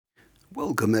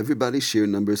Welcome everybody, shir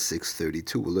number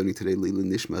 632. We're learning today Leila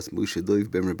Nishmas Moshe Doiv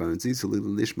Bemre Baron Zisa, Leila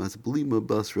Nishmas Blima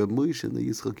Bas Rab Moshe, and the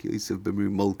Yitzchak Yosef Bemre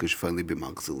Malkish, finally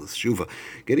B'Magzilas Shuva.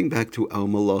 Getting back to our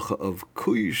malacha of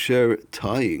kosher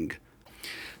tying.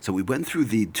 So we went through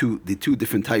the two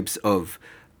different types of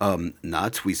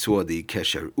knot. We saw the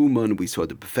kesher uman, we saw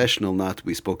the professional knot,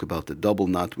 we spoke about the double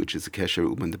knot, which is the kesher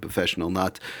uman, the professional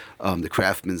knot, the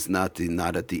craftsman's knot, the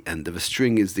knot at the end of a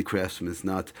string is the craftsman's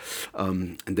knot,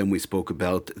 and then we spoke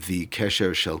about the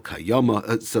kesher shel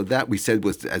kayama. So that we said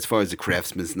was as far as the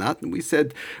craftsman's knot, and we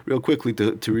said real quickly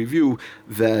to review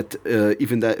that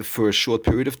even that for a short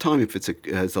period of time, if it's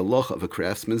has a loch of a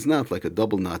craftsman's knot, like a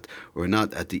double knot or a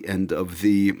knot at the end of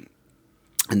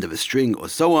a string or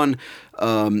so on,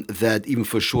 that even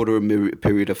for a shorter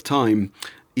period of time,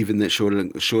 even that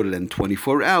shorter than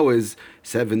 24 hours,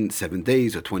 seven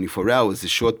days or 24 hours, a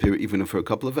short period, even for a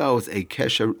couple of hours, a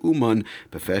kesher uman,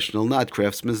 professional knot,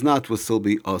 craftsman's knot, will still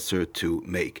be usher to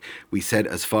make. We said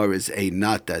as far as a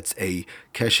knot that's a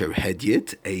kesher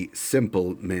hedyet, a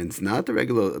simple man's knot,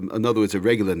 in other words, a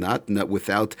regular knot, not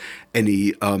without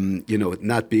any,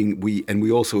 not being,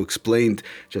 we also explained,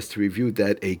 just to review,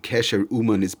 that a kesher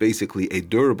uman is basically a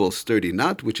durable, sturdy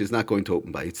knot, which is not going to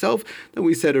open by itself. Then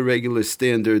we said a regular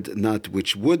standard knot,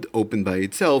 which would open by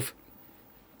itself,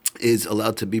 is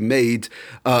allowed to be made,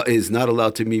 is not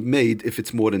allowed to be made if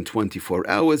it's more than 24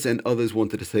 hours, and others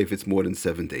wanted to say if it's more than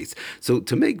 7 days. So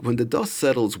to make, when the dust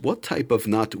settles, what type of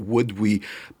knot would we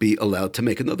be allowed to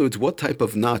make? In other words, what type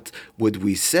of knot would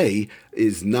we say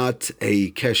is not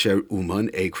a kesher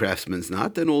uman, a craftsman's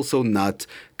knot, and also not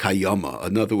kayama?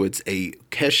 In other words, a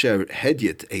kesher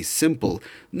hedyet, a simple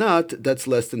knot that's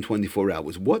less than 24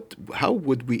 hours. How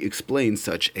would we explain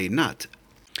such a knot?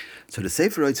 So the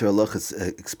Sefer Eitzer Halachas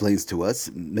explains to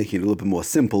us, making it a little bit more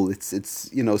simple. It's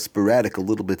sporadic a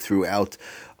little bit throughout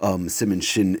Siman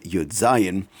Shin Yud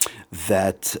Zayin,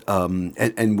 that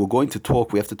and we're going to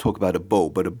talk. We have to talk about a bow,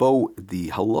 but a bow,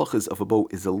 the halachas of a bow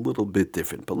is a little bit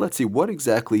different. But let's see, what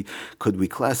exactly could we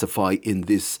classify in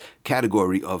this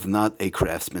category of not a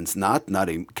craftsman's knot, not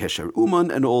a kesher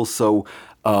uman, and also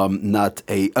not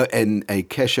a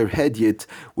kesher hedyet,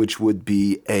 which would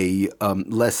be a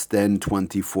less than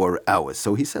 24 hours.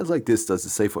 So he says like this, does the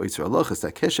Sefer Eitzer Halachas,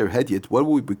 that kesher hedyet, what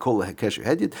would we call a kesher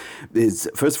hedyet? Is,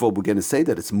 first of all, we're going to say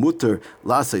that it's mutter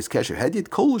lasais kesher hedyet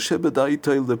kol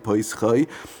shebedaitai lepoischai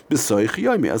b'soich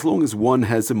yomi, as long as one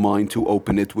has a mind to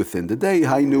open it within the day.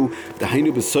 Hainu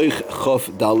b'soich chof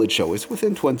dalet showis,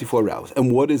 within 24 hours.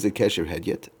 And what is a kesher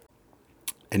hedyet?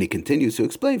 And he continues to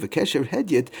explain, "V'kesher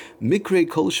hedyet mikre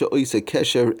kol she'oise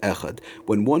kesher echad,"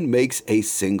 when one makes a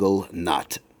single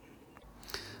knot.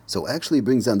 So actually, it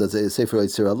brings down the Sefer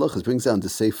Eitzer Halachas, brings down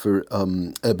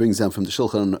from the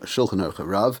Shulchan Aruch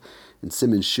Rav in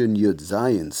Siman Shin Yud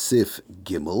Zayin Sif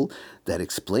Gimel, that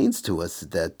explains to us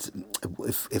that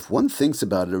if one thinks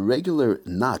about it, a regular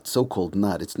knot, so-called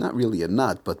knot, it's not really a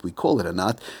knot, but we call it a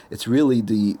knot. It's really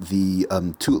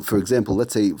for example,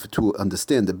 let's say to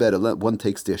understand it better, one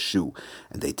takes their shoe,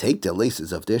 and they take the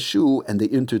laces of their shoe and they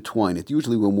intertwine it.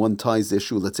 Usually when one ties their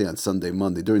shoe, let's say on Sunday,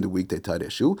 Monday, during the week they tie their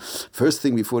shoe, first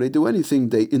thing before they do anything,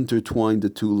 they intertwine the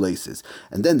two laces.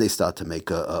 And then they start to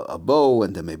make a bow,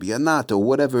 and then maybe a knot, or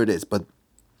whatever it is. But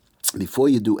before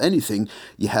you do anything,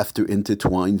 you have to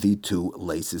intertwine the two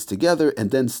laces together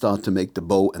and then start to make the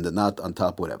bow and the knot on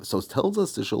top, whatever. So it tells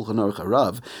us the Shulchan Aruch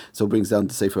Rav, so it brings down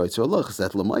the Sefer Eitzer Halachas,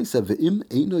 that L'maisa ve'im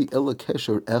einoi ela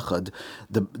kesher echad,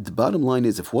 the bottom line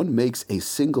is, if one makes a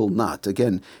single knot,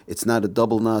 again, it's not a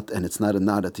double knot and it's not a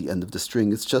knot at the end of the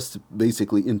string, it's just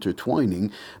basically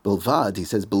intertwining, Belvad, he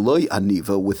says, beloy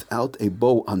aniva, without a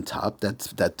bow on top,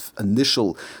 that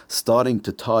initial starting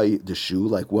to tie the shoe,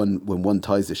 like when one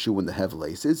ties the shoe when they have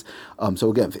laces.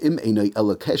 So again,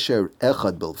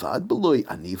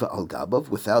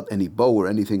 without any bow or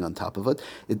anything on top of it,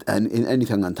 and in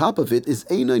anything on top of it is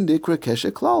einay nikra kesher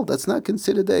klal. That's not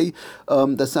considered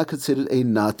a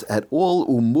knot at all.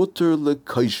 Umuter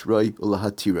lekaishrei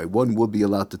ulahatirei. One would be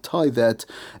allowed to tie that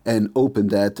and open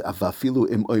that. Avafilu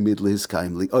im oimid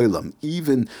lihizkaim li'olam.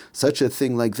 Even such a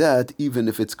thing like that, even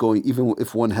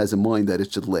if one has a mind that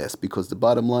it should last, because the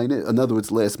bottom line is, in other words,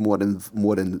 last more than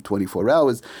 24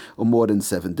 hours or more than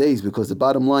 7 days, because the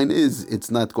bottom line is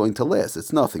it's not going to last.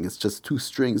 It's nothing. It's just two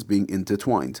strings being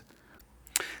intertwined.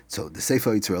 So the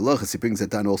Sefer Yitzhar Halachos, he brings that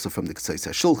down also from the Ketzos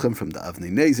HaShulchan, from the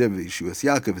Avnei Nezer, Yeshuas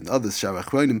Yaakov, and others, Shar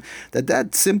Achronim,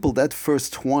 that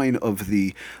first twine of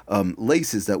the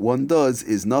laces that one does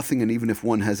is nothing, and even if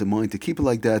one has a mind to keep it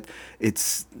like that,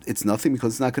 it's nothing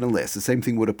because it's not going to last. The same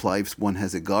thing would apply if one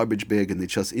has a garbage bag and they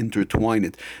just intertwine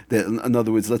it. In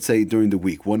other words, let's say during the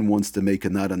week, one wants to make a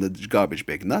knot on the garbage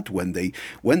bag, not when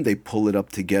they pull it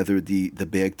up together, the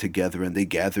bag together, and they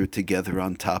gather it together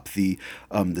on top the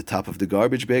top of the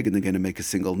garbage bag, and they're going to make a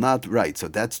single knot, right? So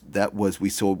we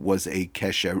saw was a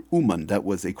kesher uman, that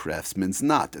was a craftsman's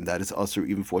knot, and that is also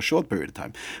even for a short period of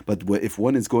time. But if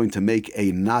one is going to make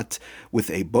a knot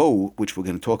with a bow, which we're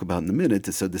going to talk about in a minute,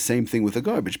 so the same thing with a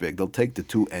garbage bag, they'll take the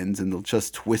two ends and they'll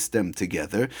just twist them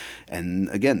together, and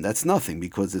again, that's nothing,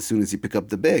 because as soon as you pick up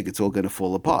the bag, it's all going to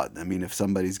fall apart. I mean, if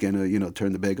somebody's going to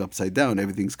turn the bag upside down,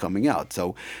 everything's coming out.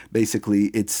 So basically,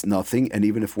 it's nothing, and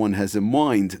even if one has a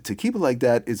mind to keep it like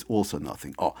that, it's also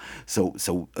nothing.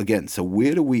 So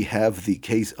where do we have the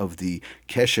case of the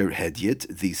kesher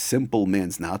hedyet, the simple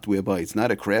man's knot, whereby it's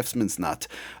not a craftsman's knot,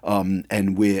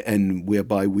 and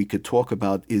whereby we could talk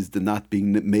about is the knot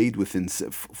being made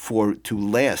to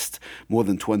last more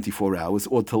than 24 hours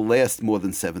or to last more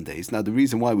than 7 days. Now, the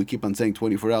reason why we keep on saying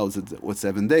 24 hours or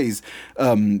 7 days,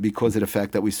 because of the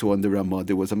fact that we saw in the Ramah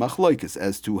there was a machlokes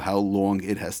as to how long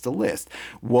it has to last.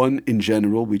 One, in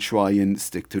general, we try and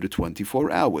stick to the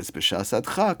 24 hours. B'shas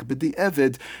adchak, but the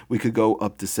evid, we could go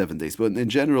up to 7 days. But in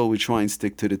general, we try and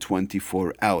stick to the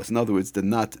 24 hours. In other words, the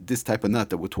knot, this type of knot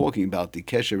that we're talking about, the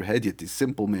kesher hedyet, the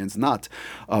simple man's knot,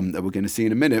 that we're going to see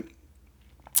in a minute,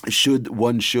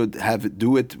 one should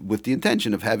do it with the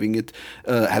intention of having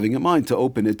a mind to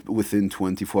open it within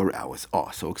 24 hours.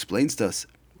 So explains to us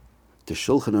the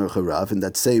Shulchan Aruch Harav in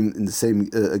the same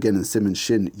again in Siman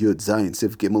Shin Yud Zayin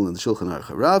Sif Gimel in the Shulchan Aruch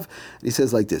Harav, and he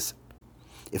says like this: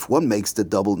 if one makes the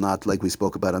double knot like we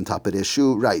spoke about on top of their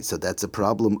shoe, right? So that's a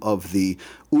problem of the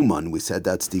uman. We said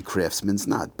that's the craftsman's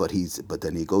knot, but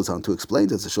then he goes on to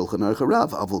explain as the Shulchan Aruch Harav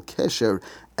avol kesher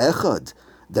echad.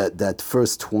 That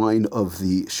first twine of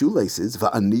the shoelaces,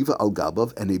 va'aniva al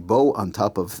gabav, and a bow on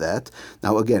top of that.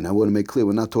 Now, again, I want to make clear,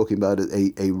 we're not talking about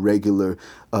a regular,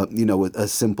 a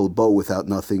simple bow without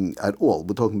nothing at all.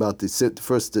 We're talking about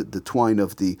the twine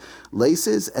of the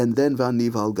laces, and then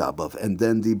va'aniva al gabav, and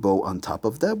then the bow on top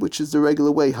of that, which is the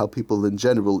regular way how people in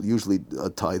general usually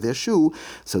tie their shoe.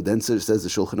 So then says the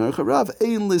Shulchan Aruch Harav,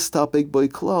 ein listapek by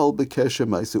klal bekesher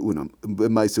ma'isa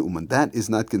uman. That is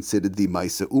not considered the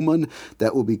ma'isa uman.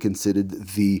 That will be considered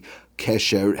the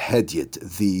kesher hedyet,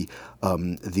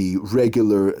 the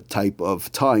regular type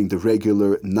of tying, the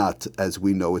regular knot as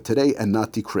we know it today, and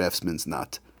not the craftsman's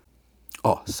knot.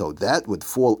 So that would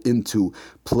fall into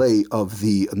play of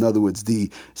in other words, the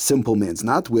simple man's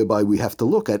knot, whereby we have to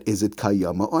look at, is it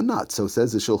kayama or not? So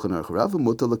says the Shulchan Aruch Harav,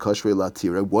 mutar l'kashrei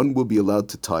latira, one will be allowed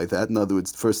to tie that. In other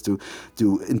words, first to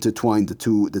intertwine the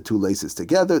two laces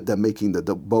together, then making the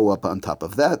bow up on top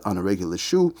of that on a regular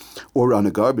shoe, or on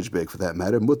a garbage bag for that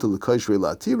matter. Mutar l'kashrei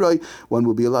latira, one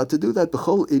will be allowed to do that,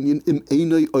 b'chol inyan im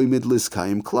einay oimid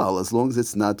liskayim klal, as long as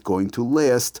it's not going to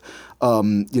last.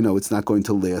 It's not going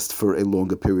to last for a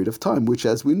longer period of time, which,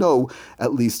 as we know,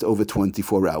 at least over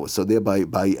 24 hours. So thereby,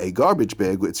 by a garbage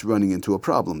bag, it's running into a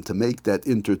problem. To make that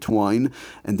intertwine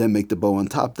and then make the bow on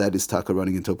top, that is taka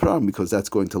running into a problem, because that's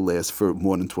going to last for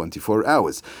more than 24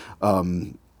 hours.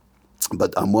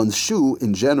 But on one's shoe,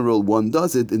 in general, one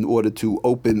does it in order to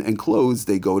open and close.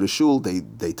 They go to shul, they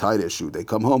tie their shoe. They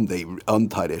come home, they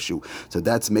untie their shoe. So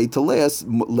that's made to last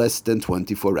less than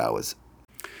 24 hours.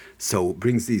 So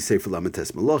brings the Sefer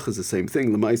Lamites Malach is the same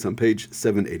thing. Lemais on page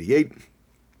 788.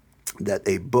 That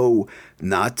a bow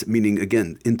knot, meaning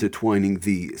again intertwining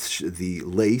the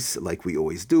lace like we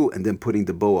always do, and then putting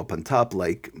the bow up on top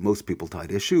like most people tie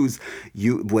their shoes.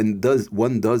 One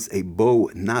does a bow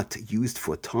knot used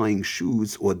for tying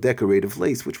shoes or decorative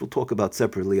lace, which we'll talk about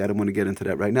separately. I don't want to get into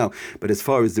that right now. But as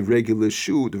far as the regular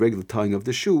tying of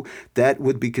the shoe, that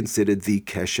would be considered the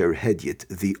kesher hedyet,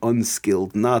 the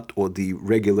unskilled knot, or the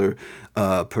regular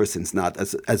person's knot,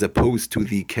 as opposed to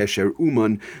the kesher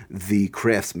uman, the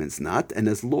craftsman's knot. And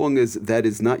as long as that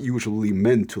is not usually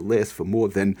meant to last for more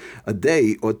than a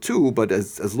day or two, but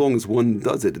as long as one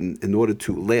does it in order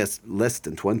to last less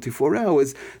than 24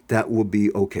 hours, that will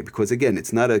be okay. Because again,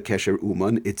 it's not a kesher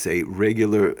uman, it's a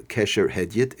regular kesher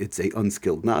hedyet, it's a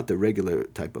unskilled knot, a regular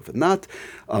type of a knot,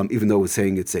 even though we're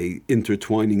saying it's a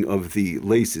intertwining of the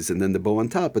laces and then the bow on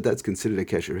top, but that's considered a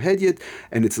kesher hedyet,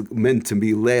 and it's meant to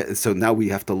be so now we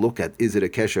have to look at, is it a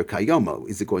kesher kayama?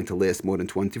 Is it going to last more than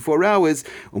 24 hours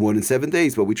or more more than 7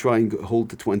 days, but we try and hold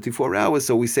to 24 hours.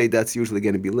 So we say that's usually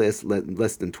going to be less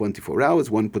than 24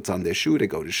 hours. One puts on their shoe, they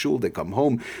go to shul, they come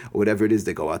home, or whatever it is,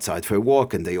 they go outside for a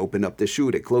walk, and they open up their shoe,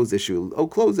 they close their shoe,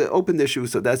 open their shoe.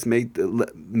 So that's made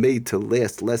to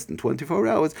last less than 24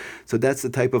 hours. So that's the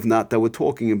type of knot that we're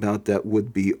talking about that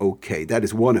would be okay. That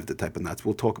is one of the type of knots.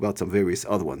 We'll talk about some various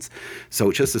other ones.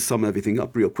 So just to sum everything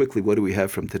up real quickly, what do we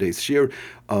have from today's shir?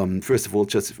 First of all,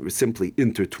 just simply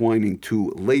intertwining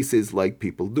two laces like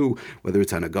people do, whether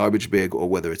it's on a garbage bag or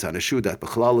whether it's on a shoe, that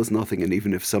b'chalal is nothing. And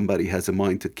even if somebody has a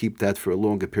mind to keep that for a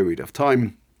longer period of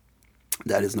time,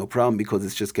 that is no problem, because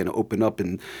it's just going to open up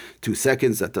in 2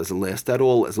 seconds. That doesn't last at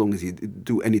all. As long as you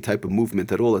do any type of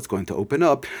movement at all, it's going to open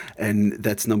up. And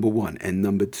that's number one. And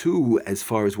number two, as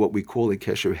far as what we call a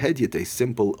kesher hedyot, a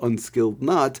simple, unskilled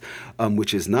knot,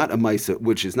 which is not a maisa,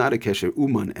 which is not a kesher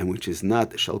uman, and which is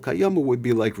not shel kayama, would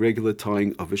be like regular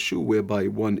tying of a shoe, whereby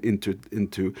one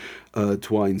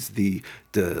twines the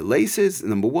laces,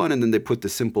 number one, and then they put the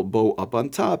simple bow up on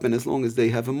top. And as long as they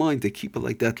have a mind, they keep it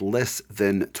like that less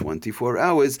than 24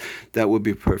 hours, that would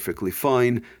be perfectly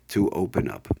fine to open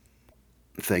up.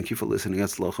 Thank you for listening.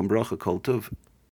 Atzlach and bracha, kol tov.